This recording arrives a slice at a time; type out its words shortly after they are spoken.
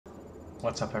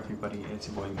What's up, everybody? It's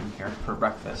your boy Gimp here. For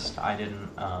breakfast, I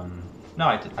didn't, no,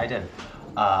 I did.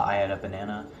 I had a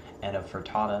banana and a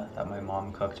frittata that my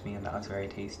mom cooked me, and that was very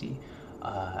tasty.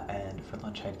 And for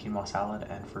lunch, I had quinoa salad,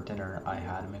 and for dinner, I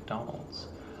had McDonald's.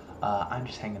 I'm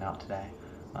just hanging out today.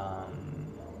 I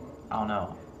don't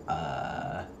know.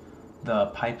 The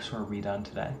pipes were redone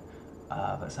today,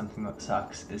 but something that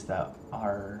sucks is that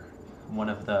one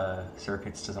of the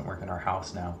circuits doesn't work in our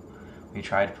house now. We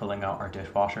tried pulling out our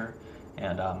dishwasher,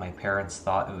 and my parents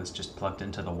thought it was just plugged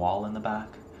into the wall in the back,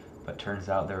 but turns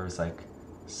out there was like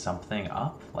something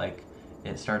up, like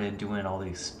it started doing all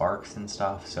these sparks and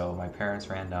stuff, so my parents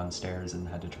ran downstairs and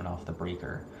had to turn off the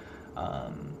breaker.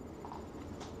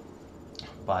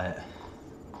 But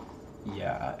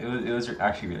yeah, it was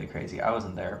actually really crazy. I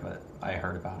wasn't there, but I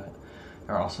heard about it.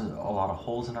 There are also a lot of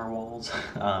holes in our walls,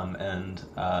 and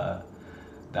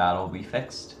that'll be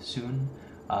fixed soon.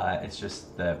 It's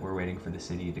just that we're waiting for the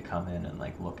city to come in and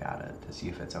like look at it to see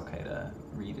if it's okay to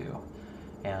redo.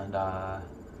 And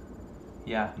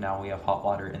yeah, now we have hot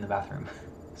water in the bathroom,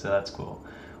 so that's cool.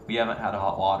 We haven't had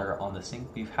hot water on the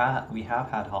sink. We have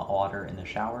had hot water in the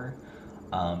shower,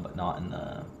 but not in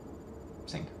the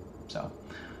sink. So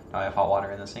now we have hot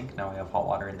water in the sink. Now we have hot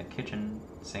water in the kitchen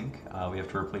sink. We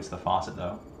have to replace the faucet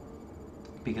though,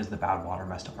 because the bad water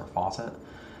messed up our faucet.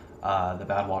 The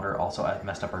bad water also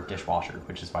messed up our dishwasher,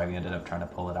 which is why we ended up trying to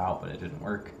pull it out, but it didn't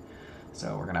work.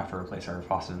 So we're gonna have to replace our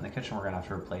faucet in the kitchen. We're gonna have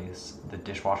to replace the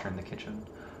dishwasher in the kitchen,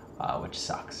 which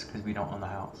sucks because we don't own the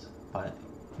house. But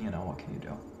you know, what can you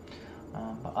do?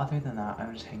 But other than that,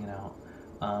 I'm just hanging out.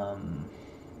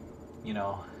 You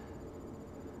know,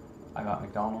 I got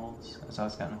McDonald's as I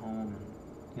was getting home, and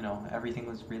you know, everything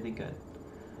was really good.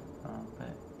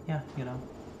 But yeah, you know.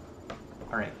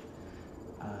 All right.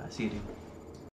 See you, dude.